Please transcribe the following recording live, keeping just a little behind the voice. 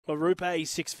LaRupe,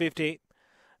 $6.50.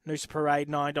 Noosa Parade,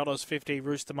 $9.50.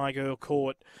 Rooster My Girl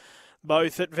Court,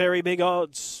 both at very big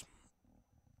odds.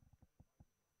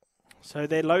 So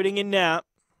they're loading in now.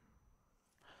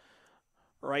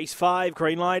 Race 5,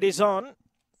 green light is on.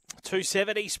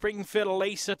 270 Springfield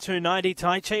Elisa, 290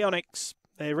 Tai Chi Onyx.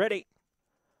 They're ready.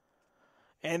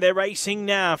 And they're racing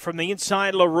now. From the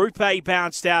inside, LaRupe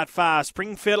bounced out fast.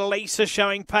 Springfield Elisa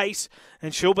showing pace,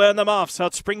 and she'll burn them off. So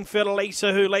it's Springfield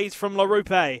Elisa who leads from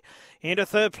LaRupe. Into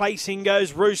third placing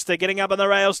goes Rooster, getting up on the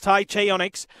rails, Tai Chi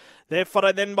Onyx. They're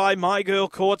followed then by My Girl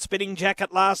Court, Spinning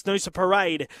Jacket last, Noosa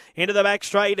Parade. Into the back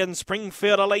straight, and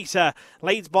Springfield Elisa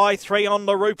leads by 3 on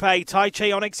LaRupe. Tai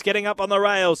Chi Onyx getting up on the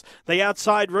rails. The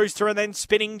outside Rooster and then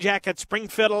Spinning Jacket.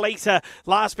 Springfield Elisa,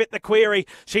 last bit the query.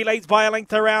 She leads by a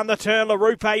length around the turn.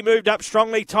 LaRupe moved up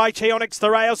strongly. Tai Chi Onyx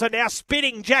the rails, and now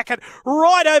Spinning Jacket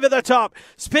right over the top.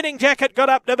 Spinning Jacket got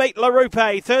up to beat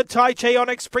LaRupe. Third Tai Chi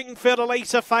Onyx, Springfield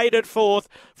Elisa faded fourth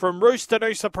from Rooster,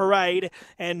 Noosa Parade,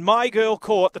 and My Girl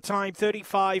Court, the time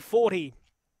 35.40.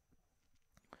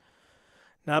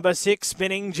 Number 6,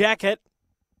 Spinning Jacket,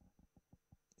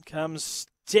 comes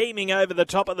steaming over the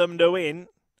top of them to win.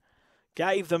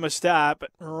 Gave them a start,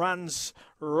 but runs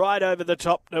right over the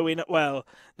top to win it well.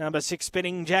 Number 6,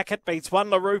 Spinning Jacket, beats 1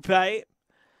 LaRupe,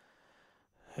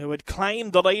 who had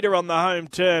claimed the leader on the home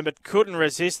turn, but couldn't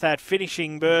resist that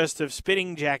finishing burst of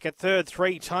Spinning Jacket. Third,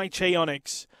 3, Tai Chi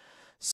Onyx.